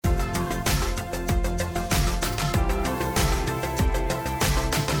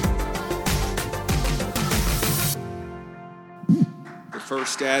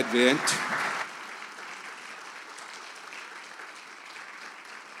First Advent.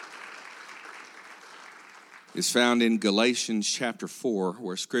 Is found in Galatians chapter 4,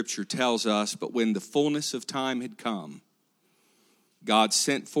 where Scripture tells us, "But when the fullness of time had come, God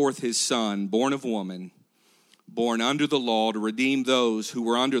sent forth his Son, born of woman, born under the law, to redeem those who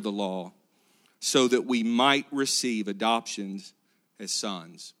were under the law, so that we might receive adoptions as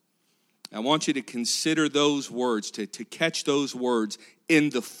sons." I want you to consider those words, to catch those words, "in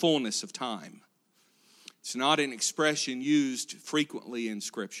the fullness of time." It's not an expression used frequently in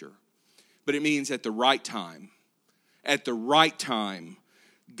Scripture, but it means at the right time. At the right time,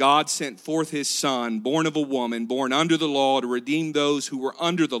 God sent forth his Son, born of a woman, born under the law, to redeem those who were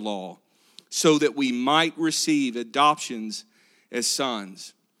under the law, so that we might receive adoptions as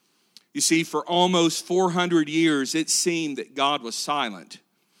sons. You see, for almost 400 years, it seemed that God was silent.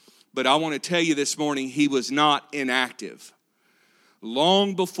 But I want to tell you this morning, he was not inactive.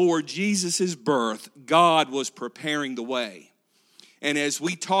 Long before Jesus' birth, God was preparing the way. And as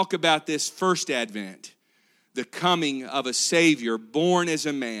we talk about this first Advent, the coming of a Savior born as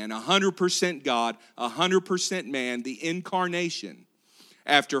a man, 100% God, 100% man, the incarnation,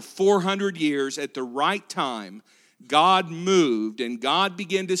 after 400 years, at the right time, God moved and God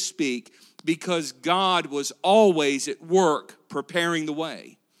began to speak, because God was always at work preparing the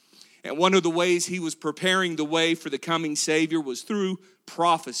way. And one of the ways he was preparing the way for the coming Savior was through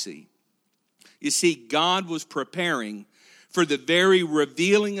prophecy. You see, God was preparing for the very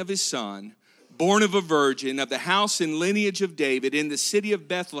revealing of his Son, born of a virgin, of the house and lineage of David, in the city of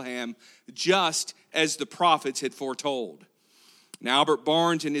Bethlehem, just as the prophets had foretold. Now, Albert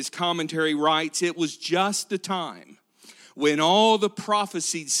Barnes in his commentary writes, "It was just the time when all the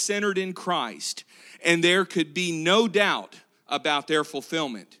prophecies centered in Christ, and there could be no doubt about their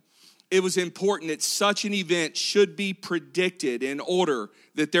fulfillment. It was important that such an event should be predicted in order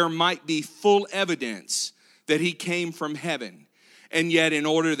that there might be full evidence that he came from heaven. And yet, in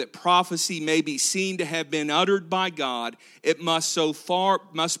order that prophecy may be seen to have been uttered by God, it must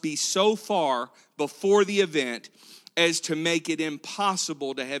be so far before the event as to make it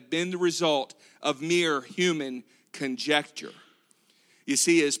impossible to have been the result of mere human conjecture." You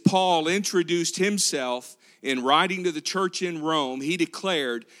see, as Paul introduced himself in writing to the church in Rome, he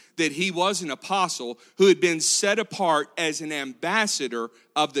declared that he was an apostle who had been set apart as an ambassador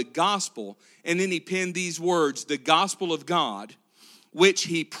of the gospel. And then he penned these words, "The gospel of God, which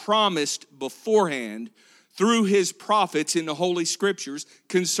he promised beforehand through his prophets in the Holy Scriptures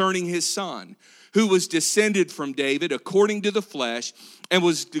concerning his Son, who was descended from David according to the flesh, and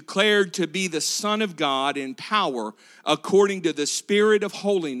was declared to be the Son of God in power according to the Spirit of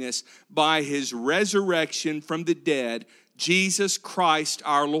holiness by his resurrection from the dead, Jesus Christ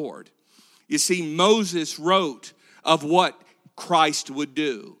our Lord." You see, Moses wrote of what Christ would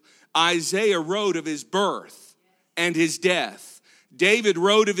do. Isaiah wrote of his birth and his death. David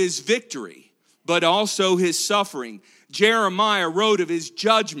wrote of his victory, but also his suffering. Jeremiah wrote of his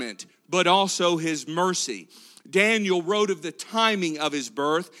judgment, but also his mercy. Daniel wrote of the timing of his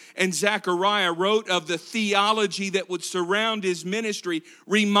birth, and Zechariah wrote of the theology that would surround his ministry,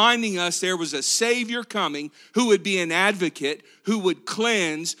 reminding us there was a Savior coming who would be an advocate, who would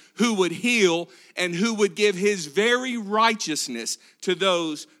cleanse, who would heal, and who would give his very righteousness to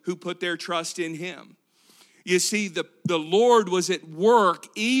those who put their trust in him. You see, the Lord was at work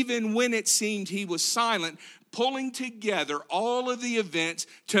even when it seemed he was silent, pulling together all of the events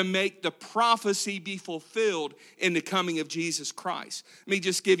to make the prophecy be fulfilled in the coming of Jesus Christ. Let me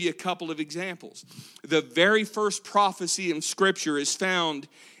just give you a couple of examples. The very first prophecy in Scripture is found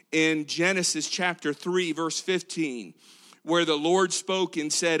in Genesis chapter 3, verse 15, where the Lord spoke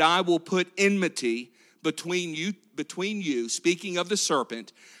and said, "I will put enmity between you, speaking of the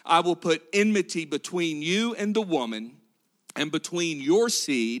serpent, I will put enmity between you and the woman, and between your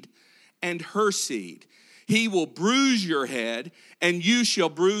seed and her seed. He will bruise your head, and you shall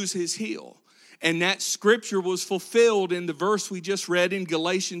bruise his heel." And that scripture was fulfilled in the verse we just read in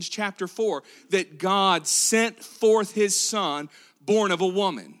Galatians chapter 4, that God sent forth his Son, born of a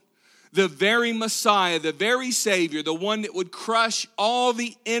woman. The very Messiah, the very Savior, the one that would crush all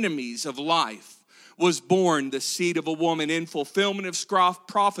the enemies of life, was born the seed of a woman, in fulfillment of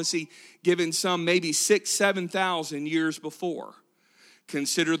prophecy given some maybe 7,000 years before.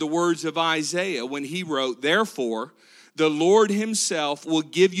 Consider the words of Isaiah when he wrote, "Therefore, the Lord himself will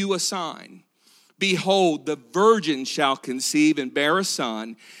give you a sign. Behold, the virgin shall conceive and bear a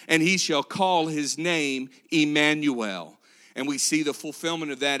son, and he shall call his name Emmanuel." And we see the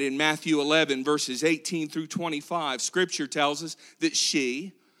fulfillment of that in Matthew 11, verses 18 through 25. Scripture tells us that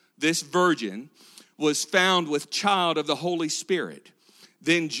she, this virgin, was found with child of the Holy Spirit.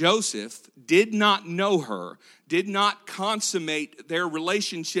 Then Joseph did not know her, did not consummate their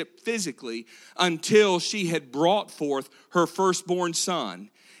relationship physically until she had brought forth her firstborn son,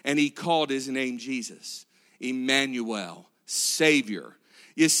 and he called his name Jesus, Emmanuel, Savior.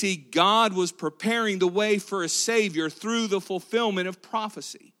 You see, God was preparing the way for a Savior through the fulfillment of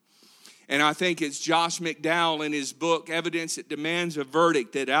prophecy. And I think it's Josh McDowell in his book, Evidence That Demands a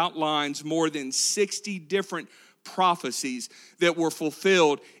Verdict, that outlines more than 60 different prophecies that were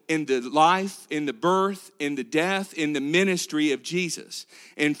fulfilled in the life, in the birth, in the death, in the ministry of Jesus.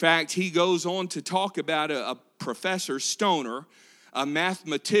 In fact, he goes on to talk about a Professor Stoner, a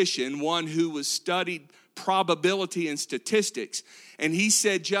mathematician, one who was studied probability and statistics. And he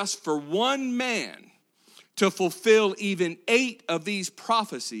said just for one man to fulfill even 8 of these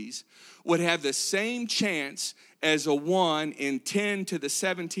prophecies would have the same chance as a 1 in 10 to the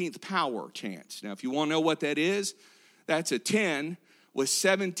 17th power chance. Now, if you want to know what that is, that's a 10 with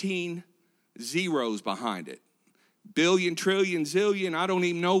 17 zeros behind it. Billion, trillion, zillion, I don't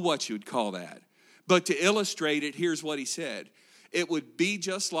even know what you would call that. But to illustrate it, here's what he said. It would be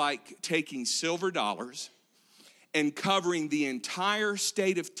just like taking silver dollars and covering the entire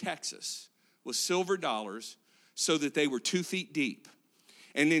state of Texas with silver dollars so that they were 2 feet deep.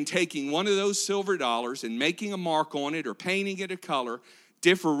 And then taking one of those silver dollars and making a mark on it or painting it a color,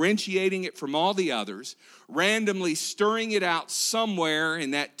 differentiating it from all the others, randomly stirring it out somewhere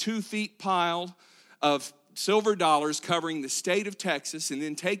in that 2 feet pile of silver dollars covering the state of Texas, and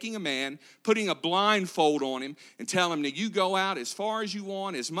then taking a man, putting a blindfold on him and telling him that you go out as far as you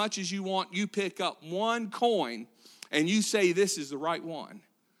want, as much as you want, you pick up one coin and you say this is the right one.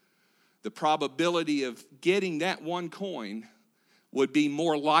 The probability of getting that one coin would be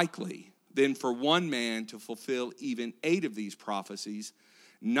more likely than for one man to fulfill even 8 of these prophecies,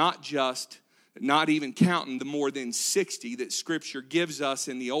 not even counting the more than 60 that Scripture gives us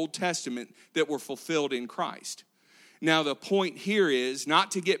in the Old Testament that were fulfilled in Christ. Now, the point here is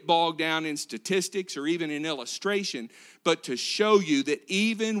not to get bogged down in statistics or even in illustration, but to show you that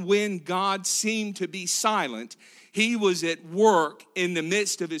even when God seemed to be silent, he was at work in the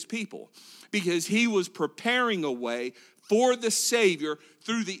midst of his people, because he was preparing a way for the Savior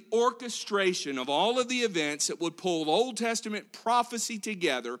through the orchestration of all of the events that would pull Old Testament prophecy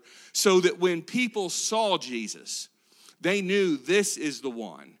together so that when people saw Jesus, they knew this is the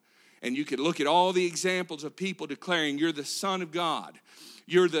one. And you could look at all the examples of people declaring, you're the Son of God.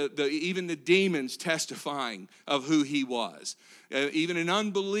 You're even the demons testifying of who he was. Even an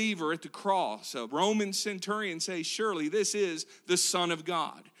unbeliever at the cross, a Roman centurion, say, surely this is the Son of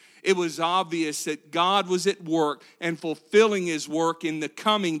God. It was obvious that God was at work and fulfilling his work in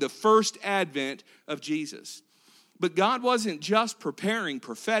the first advent of Jesus. But God wasn't just preparing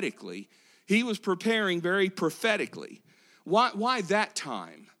prophetically. He was preparing very prophetically. Why that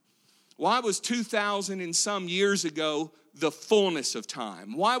time? Why was 2,000 and some years ago the fullness of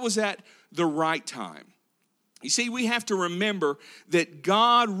time? Why was that the right time? You see, we have to remember that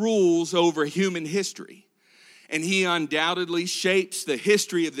God rules over human history. And he undoubtedly shapes the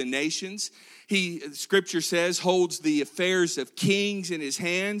history of the nations. He, Scripture says, holds the affairs of kings in his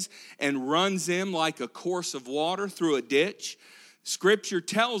hands and runs them like a course of water through a ditch. Scripture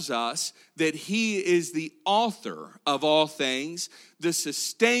tells us that he is the author of all things, the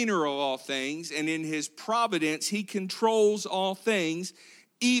sustainer of all things, and in his providence, he controls all things,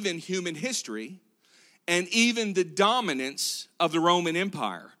 even human history, and even the dominance of the Roman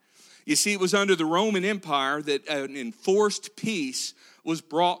Empire. You see, it was under the Roman Empire that an enforced peace was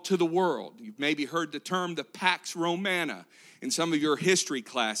brought to the world. You've maybe heard the term the Pax Romana in some of your history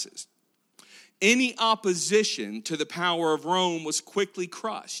classes. Any opposition to the power of Rome was quickly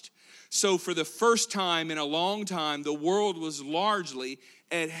crushed. So for the first time in a long time, the world was largely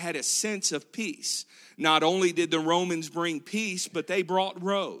and had a sense of peace. Not only did the Romans bring peace, but they brought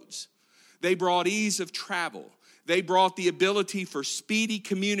roads. They brought ease of travel. They brought the ability for speedy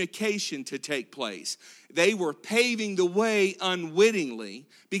communication to take place. They were paving the way unwittingly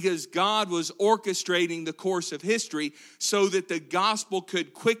because God was orchestrating the course of history so that the gospel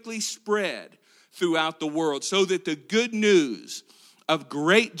could quickly spread throughout the world, so that the good news of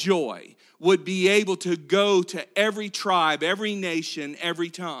great joy would be able to go to every tribe, every nation, every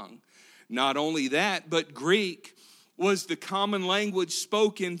tongue. Not only that, but Greek was the common language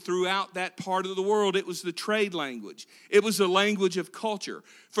spoken throughout that part of the world. It was the trade language. It was the language of culture.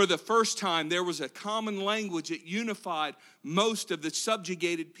 For the first time, there was a common language that unified most of the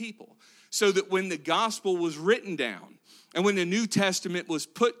subjugated people, so that when the gospel was written down And when the New Testament was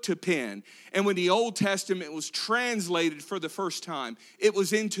put to pen, and when the Old Testament was translated for the first time, it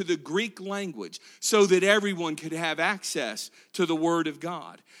was into the Greek language so that everyone could have access to the Word of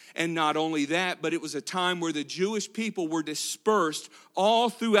God. And not only that, but it was a time where the Jewish people were dispersed all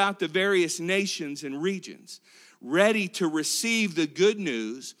throughout the various nations and regions, ready to receive the good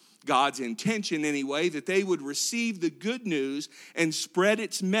news, God's intention anyway, that they would receive the good news and spread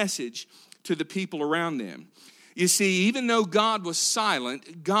its message to the people around them. You see, even though God was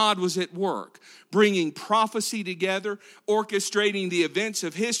silent, God was at work, bringing prophecy together, orchestrating the events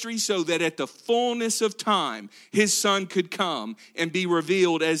of history so that at the fullness of time, his Son could come and be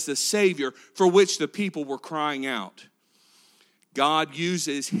revealed as the Savior for which the people were crying out. God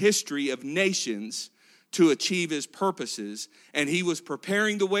uses history of nations to achieve his purposes, and he was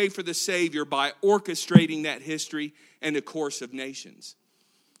preparing the way for the Savior by orchestrating that history and the course of nations.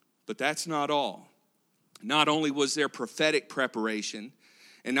 But that's not all. Not only was there prophetic preparation,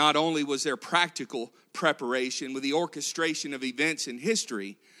 and not only was there practical preparation with the orchestration of events in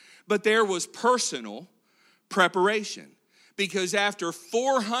history, but there was personal preparation. Because after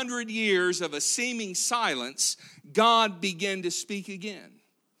 400 years of a seeming silence, God began to speak again.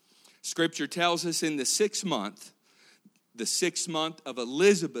 Scripture tells us in the sixth month of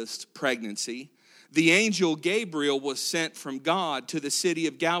Elizabeth's pregnancy, the angel Gabriel was sent from God to the city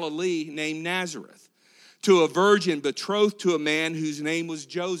of Galilee named Nazareth, to a virgin betrothed to a man whose name was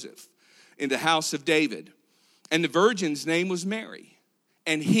Joseph, in the house of David. And the virgin's name was Mary.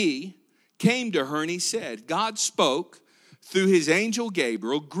 And he came to her and he said, God spoke through his angel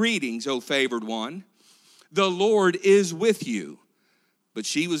Gabriel, greetings, O favored one, the Lord is with you. But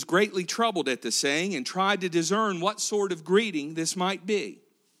she was greatly troubled at the saying and tried to discern what sort of greeting this might be.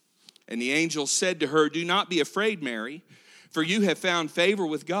 And the angel said to her, do not be afraid, Mary, for you have found favor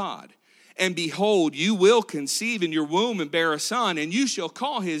with God. And behold, you will conceive in your womb and bear a son, and you shall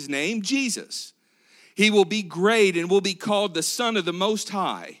call his name Jesus. He will be great and will be called the Son of the Most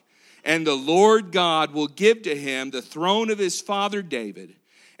High. And the Lord God will give to him the throne of his father David,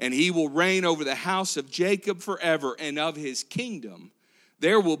 and he will reign over the house of Jacob forever, and of his kingdom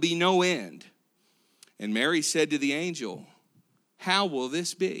there will be no end. And Mary said to the angel, how will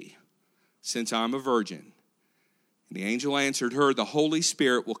this be, since I'm a virgin? And the angel answered her, the Holy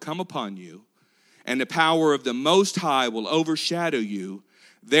Spirit will come upon you, and the power of the Most High will overshadow you.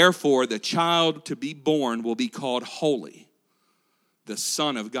 Therefore, the child to be born will be called Holy, the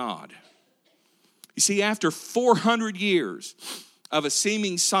Son of God. You see, after 400 years of a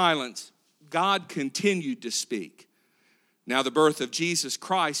seeming silence, God continued to speak. Now, the birth of Jesus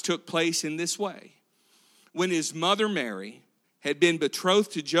Christ took place in this way. When his mother Mary had been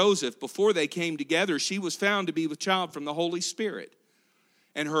betrothed to Joseph, before they came together, she was found to be with child from the Holy Spirit.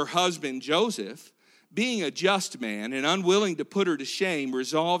 And her husband Joseph, being a just man and unwilling to put her to shame,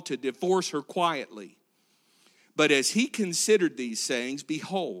 resolved to divorce her quietly. But as he considered these things,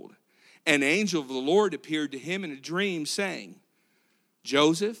 behold, an angel of the Lord appeared to him in a dream, saying,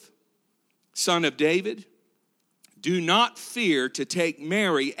 Joseph, son of David, do not fear to take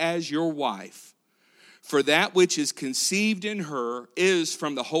Mary as your wife. For that which is conceived in her is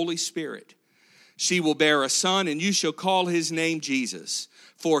from the Holy Spirit. She will bear a son, and you shall call his name Jesus,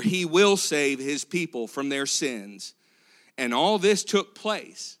 for he will save his people from their sins. And all this took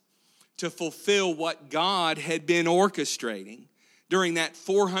place to fulfill what God had been orchestrating during that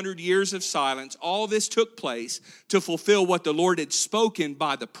 400 years of silence. All this took place to fulfill what the Lord had spoken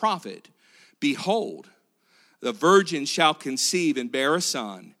by the prophet. Behold, the virgin shall conceive and bear a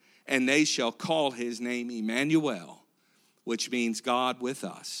son, and they shall call his name Emmanuel, which means God with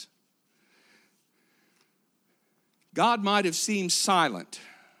us. God might have seemed silent,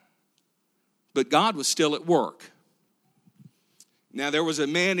 but God was still at work. Now, there was a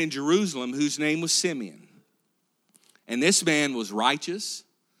man in Jerusalem whose name was Simeon. And this man was righteous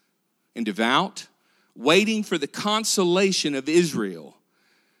and devout, waiting for the consolation of Israel.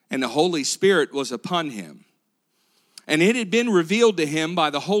 And the Holy Spirit was upon him. And it had been revealed to him by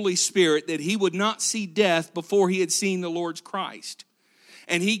the Holy Spirit that he would not see death before he had seen the Lord's Christ.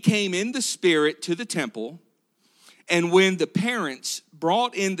 And he came in the Spirit to the temple. And when the parents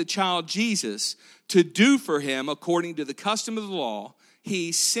brought in the child Jesus to do for him according to the custom of the law,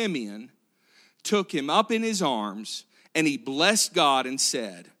 he, Simeon, took him up in his arms, and he blessed God and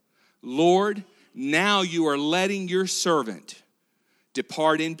said, Lord, now you are letting your servant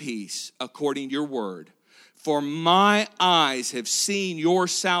depart in peace according to your word. For my eyes have seen your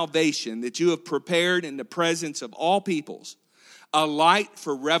salvation that you have prepared in the presence of all peoples, a light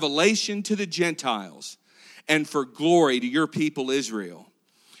for revelation to the Gentiles and for glory to your people Israel.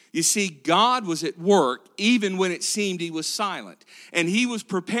 You see, God was at work even when it seemed he was silent. And he was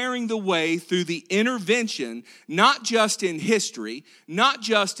preparing the way through the intervention, not just in history, not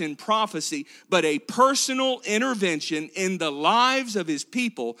just in prophecy, but a personal intervention in the lives of his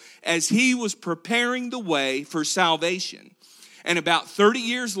people as he was preparing the way for salvation. And about 30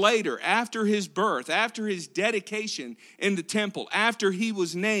 years later, after his birth, after his dedication in the temple, after he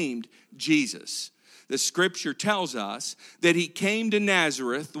was named Jesus, the scripture tells us that he came to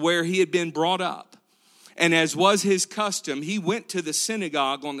Nazareth where he had been brought up. And as was his custom, he went to the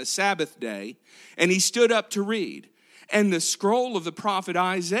synagogue on the Sabbath day and he stood up to read. And the scroll of the prophet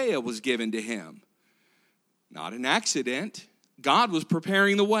Isaiah was given to him. Not an accident. God was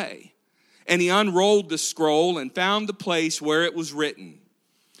preparing the way. And he unrolled the scroll and found the place where it was written,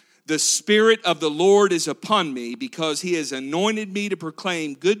 "The Spirit of the Lord is upon me because he has anointed me to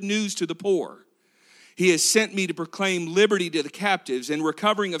proclaim good news to the poor. He has sent me to proclaim liberty to the captives and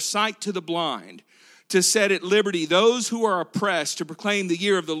recovering of sight to the blind, to set at liberty those who are oppressed, to proclaim the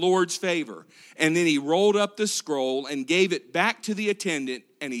year of the Lord's favor." And then he rolled up the scroll and gave it back to the attendant,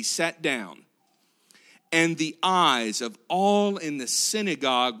 and he sat down. And the eyes of all in the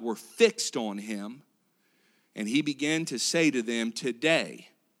synagogue were fixed on him. And he began to say to them, today,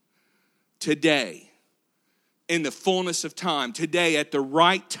 in the fullness of time, today at the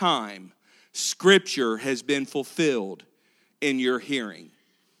right time, Scripture has been fulfilled in your hearing.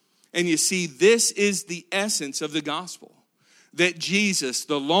 And you see, this is the essence of the gospel. That Jesus,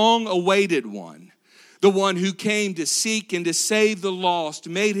 the long-awaited one, the one who came to seek and to save the lost,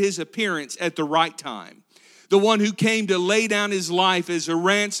 made his appearance at the right time. The one who came to lay down his life as a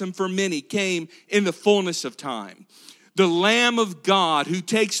ransom for many came in the fullness of time. The Lamb of God who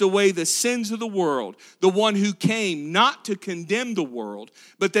takes away the sins of the world, the one who came not to condemn the world,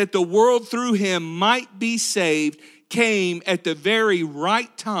 but that the world through him might be saved, came at the very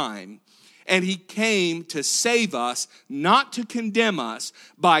right time. And he came to save us, not to condemn us,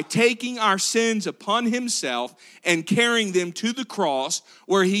 by taking our sins upon himself and carrying them to the cross,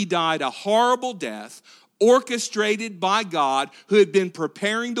 where he died a horrible death, orchestrated by God, who had been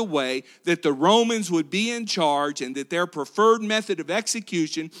preparing the way that the Romans would be in charge and that their preferred method of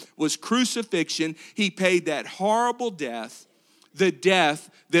execution was crucifixion. He paid that horrible death, the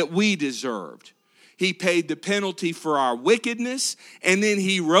death that we deserved. He paid the penalty for our wickedness, and then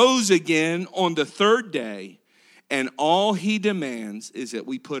he rose again on the third day, and all he demands is that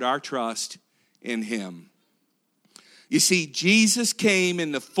we put our trust in him. You see, Jesus came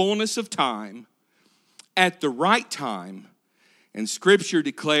in the fullness of time, at the right time, and Scripture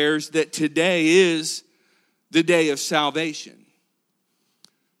declares that today is the day of salvation.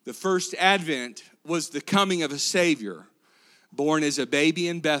 The first advent was the coming of a Savior, born as a baby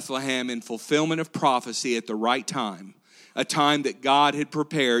in Bethlehem in fulfillment of prophecy at the right time, a time that God had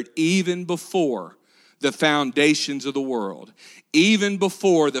prepared even before the foundations of the world. Even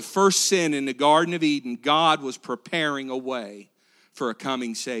before the first sin in the Garden of Eden, God was preparing a way for a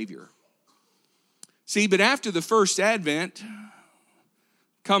coming Savior. See, but after the first advent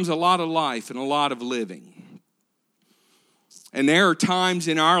comes a lot of life and a lot of living. And there are times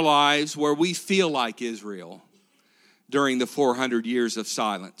in our lives where we feel like Israel during the 400 years of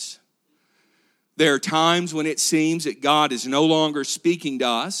silence. There are times when it seems that God is no longer speaking to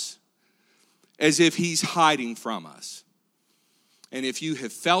us, as if he's hiding from us. And if you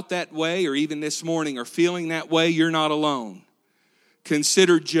have felt that way, or even this morning are feeling that way, you're not alone.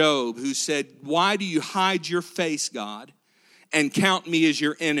 Consider Job, who said, "Why do you hide your face, God, and count me as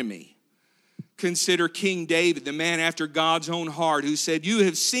your enemy?" Consider King David, the man after God's own heart, who said, "You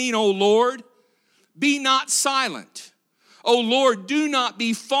have seen, O Lord, be not silent. O Lord, do not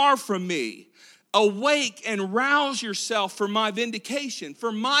be far from me. Awake and rouse yourself for my vindication,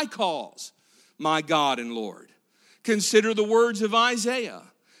 for my cause, my God and Lord." Consider the words of Isaiah,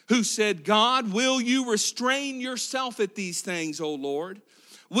 who said, "God, will you restrain yourself at these things, O Lord?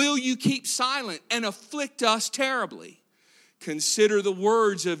 Will you keep silent and afflict us terribly?" Consider the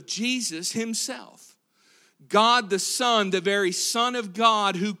words of Jesus himself, God the Son, the very Son of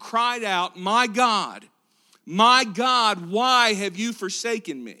God, who cried out, my God, why have you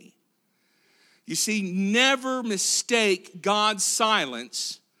forsaken me?" You see, never mistake God's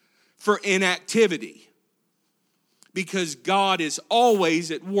silence for inactivity, because God is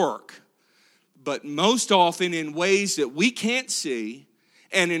always at work, but most often in ways that we can't see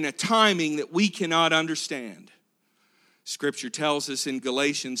and in a timing that we cannot understand. Scripture tells us in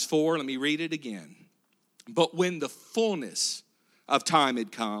Galatians 4, let me read it again. "But when the fullness of time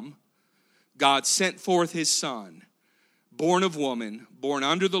had come, God sent forth his Son, born of woman, born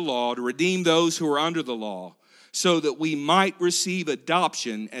under the law, to redeem those who are under the law, so that we might receive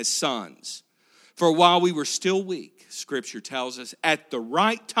adoption as sons. For while we were still weak, Scripture tells us, at the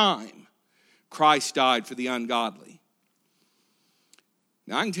right time, Christ died for the ungodly.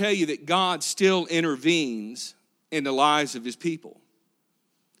 Now, I can tell you that God still intervenes in the lives of his people.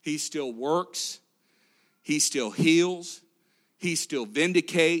 He still works. He still heals. He still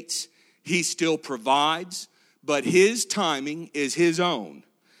vindicates. He still provides. But his timing is his own.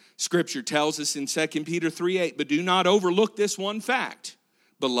 Scripture tells us in 2 Peter 3:8, but do not overlook this one fact,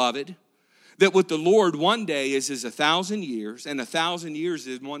 beloved, that with the Lord 1 day is as 1,000 years, and 1,000 years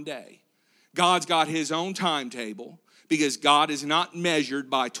is 1 day. God's got his own timetable because God is not measured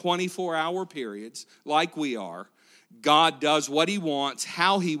by 24-hour periods like we are. God does what he wants,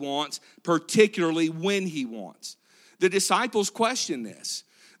 how he wants, particularly when he wants. The disciples questioned this.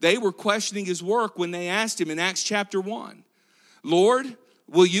 They were questioning his work when they asked him in Acts chapter 1, Lord,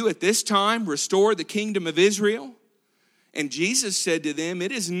 will you at this time restore the kingdom of Israel? And Jesus said to them,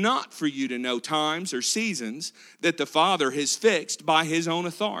 it is not for you to know times or seasons that the Father has fixed by his own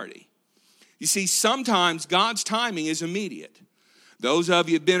authority. You see, sometimes God's timing is immediate. Those of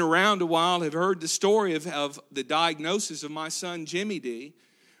you who have been around a while have heard the story of the diagnosis of my son, Jimmy D,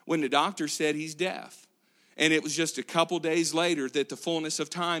 when the doctor said he's deaf. And it was just a couple days later that the fullness of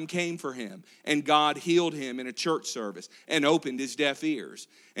time came for him. And God healed him in a church service and opened his deaf ears.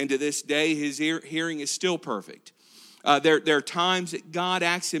 And to this day, his hearing is still perfect. There are times that God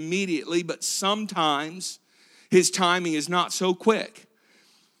acts immediately, but sometimes his timing is not so quick.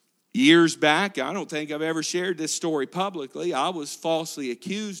 Years back, I don't think I've ever shared this story publicly, I was falsely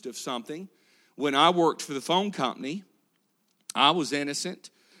accused of something. When I worked for the phone company, I was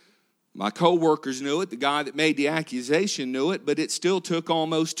innocent. My co-workers knew it. The guy that made the accusation knew it, but it still took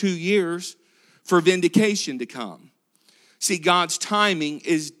almost 2 years for vindication to come. See, God's timing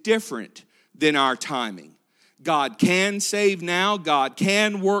is different than our timing. God can save now. God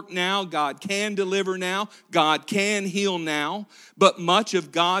can work now. God can deliver now. God can heal now. But much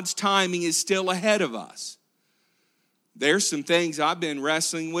of God's timing is still ahead of us. There's some things I've been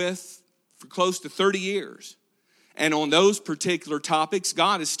wrestling with for close to 30 years. And on those particular topics,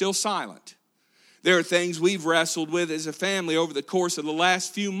 God is still silent. There are things we've wrestled with as a family over the course of the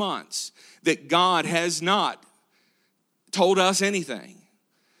last few months that God has not told us anything.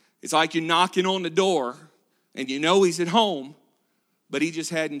 It's like you're knocking on the door and you know he's at home, but he just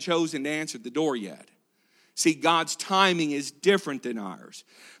hadn't chosen to answer the door yet. See, God's timing is different than ours.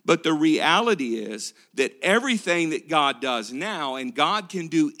 But the reality is that everything that God does now, and God can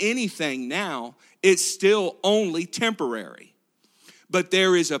do anything now, it's still only temporary. But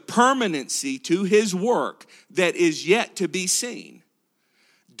there is a permanency to his work that is yet to be seen.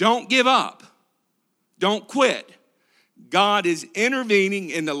 Don't give up. Don't quit. God is intervening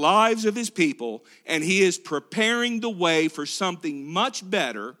in the lives of his people, and he is preparing the way for something much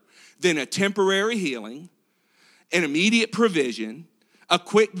better than a temporary healing, an immediate provision, a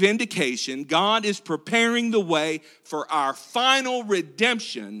quick vindication. God is preparing the way for our final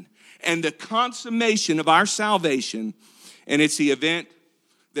redemption and the consummation of our salvation. And it's the event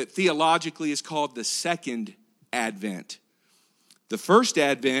that theologically is called the second advent. The first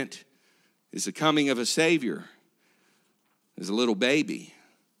advent is the coming of a Savior as a little baby.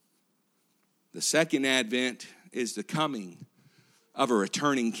 The second advent is the coming of a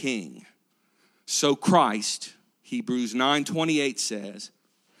returning king. So Christ, Hebrews 9:28 says,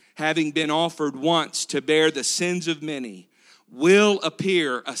 having been offered once to bear the sins of many, will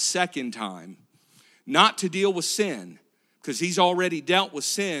appear a second time, not to deal with sin, because he's already dealt with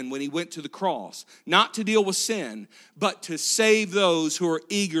sin when he went to the cross, not to deal with sin, but to save those who are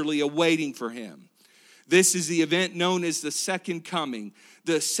eagerly awaiting for him. This is the event known as the second coming,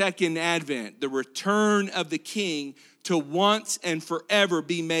 the second advent, the return of the king to once and forever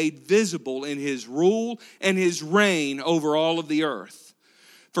be made visible in his rule and his reign over all of the earth.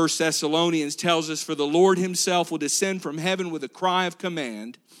 1 Thessalonians tells us, for the Lord himself will descend from heaven with a cry of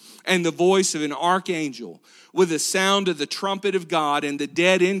command and the voice of an archangel, with the sound of the trumpet of God, and the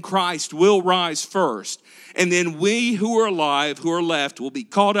dead in Christ will rise first. And then we who are alive, who are left, will be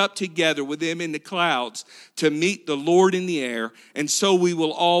caught up together with them in the clouds to meet the Lord in the air. And so we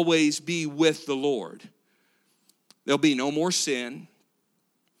will always be with the Lord. There'll be no more sin.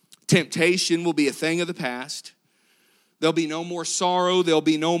 Temptation will be a thing of the past. There'll be no more sorrow. There'll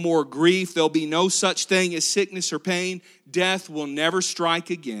be no more grief. There'll be no such thing as sickness or pain. Death will never strike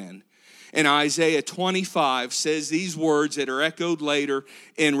again. And Isaiah 25 says these words that are echoed later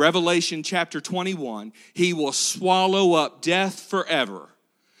in Revelation chapter 21. He will swallow up death forever.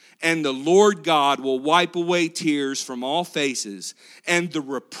 And the Lord God will wipe away tears from all faces, and the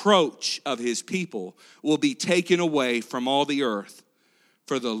reproach of his people will be taken away from all the earth.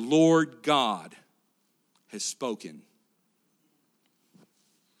 For the Lord God has spoken.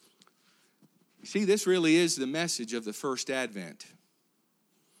 See, this really is the message of the first Advent.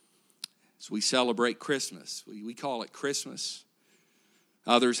 As we celebrate Christmas, we call it Christmas.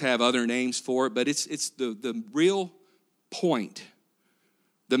 Others have other names for it, but it's the real point,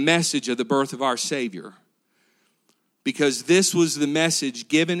 the message of the birth of our Savior. Because this was the message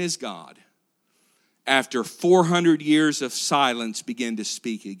given as God after 400 years of silence began to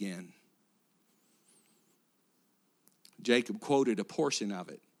speak again. Jacob quoted a portion of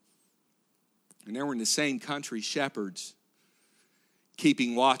it. And they were in the same country, shepherds,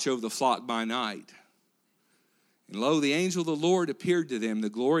 keeping watch over the flock by night. And lo, the angel of the Lord appeared to them. The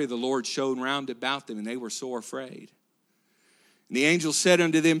glory of the Lord shone round about them, and they were sore afraid. And the angel said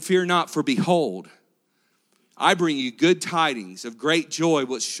unto them, Fear not, for behold, I bring you good tidings of great joy,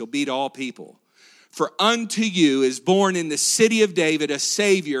 which shall be to all people. For unto you is born in the city of David a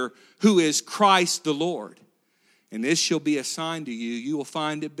Savior, who is Christ the Lord. And this shall be a sign to you. You will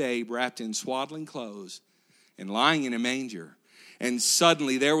find a babe wrapped in swaddling clothes and lying in a manger. And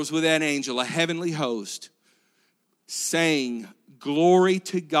suddenly there was with that angel a heavenly host, saying, Glory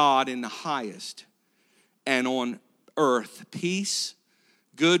to God in the highest, and on earth peace,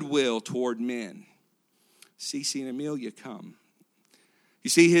 goodwill toward men. Cece and Amelia, come. You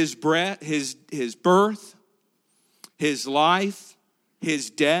see, his birth, his life, his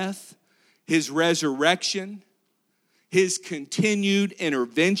death, his resurrection, his continued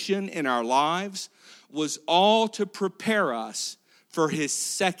intervention in our lives was all to prepare us for his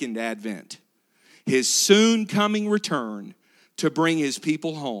second advent, his soon coming return to bring his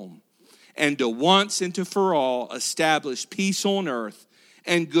people home and to once and to for all establish peace on earth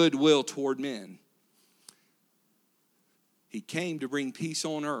and goodwill toward men. He came to bring peace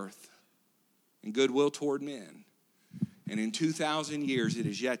on earth and goodwill toward men. And in 2,000 years it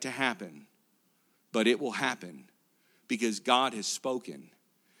is yet to happen, but it will happen. Because God has spoken.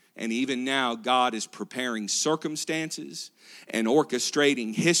 And even now, God is preparing circumstances and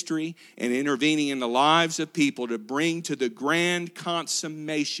orchestrating history and intervening in the lives of people to bring to the grand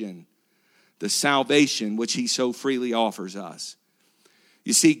consummation the salvation which he so freely offers us.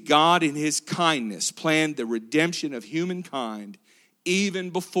 You see, God in his kindness planned the redemption of humankind even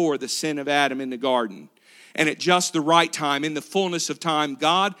before the sin of Adam in the garden. And at just the right time, in the fullness of time,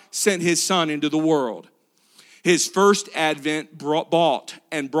 God sent his Son into the world. His first advent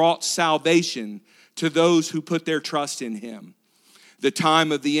brought salvation to those who put their trust in him. The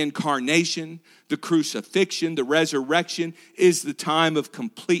time of the incarnation, the crucifixion, the resurrection is the time of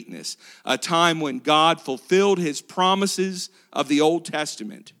completeness, a time when God fulfilled his promises of the Old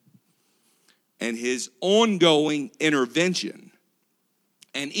Testament. And his ongoing intervention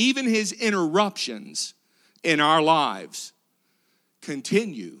and even his interruptions in our lives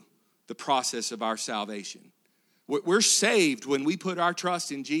continue the process of our salvation. We're saved when we put our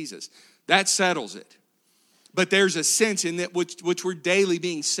trust in Jesus. That settles it. But there's a sense in that which we're daily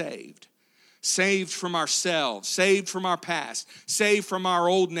being saved. Saved from ourselves, saved from our past, saved from our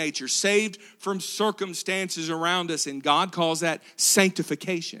old nature, saved from circumstances around us. And God calls that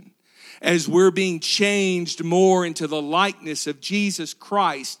sanctification. As we're being changed more into the likeness of Jesus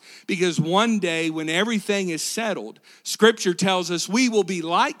Christ. Because one day when everything is settled, Scripture tells us we will be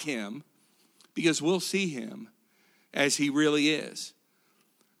like him because we'll see him as he really is.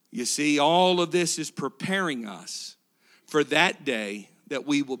 You see, all of this is preparing us for that day that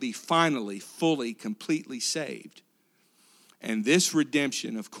we will be finally, fully, completely saved. And this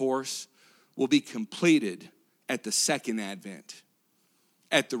redemption, of course, will be completed at the second advent,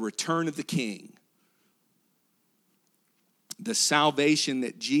 at the return of the King. The salvation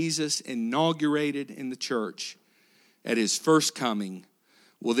that Jesus inaugurated in the church at his first coming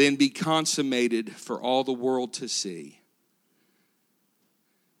will then be consummated for all the world to see.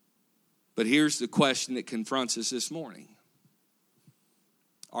 But here's the question that confronts us this morning.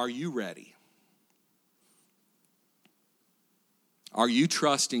 Are you ready? Are you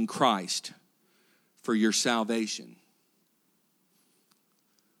trusting Christ for your salvation?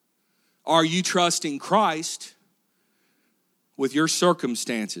 Are you trusting Christ with your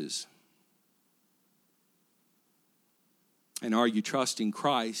circumstances? And are you trusting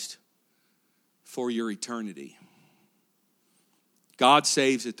Christ for your eternity? God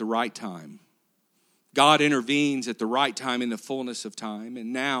saves at the right time. God intervenes at the right time in the fullness of time.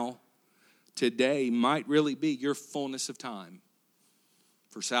 And now, today might really be your fullness of time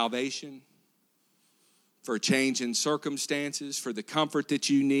for salvation, for a change in circumstances, for the comfort that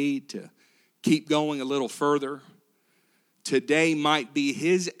you need to keep going a little further. Today might be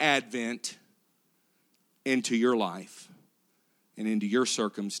his advent into your life and into your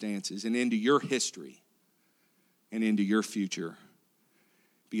circumstances and into your history and into your future.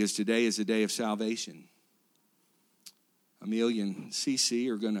 Because today is a day of salvation. Amelia and Cece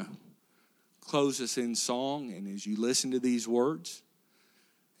are going to close us in song. And as you listen to these words,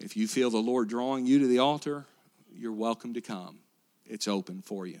 if you feel the Lord drawing you to the altar, you're welcome to come. It's open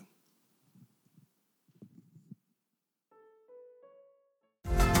for you.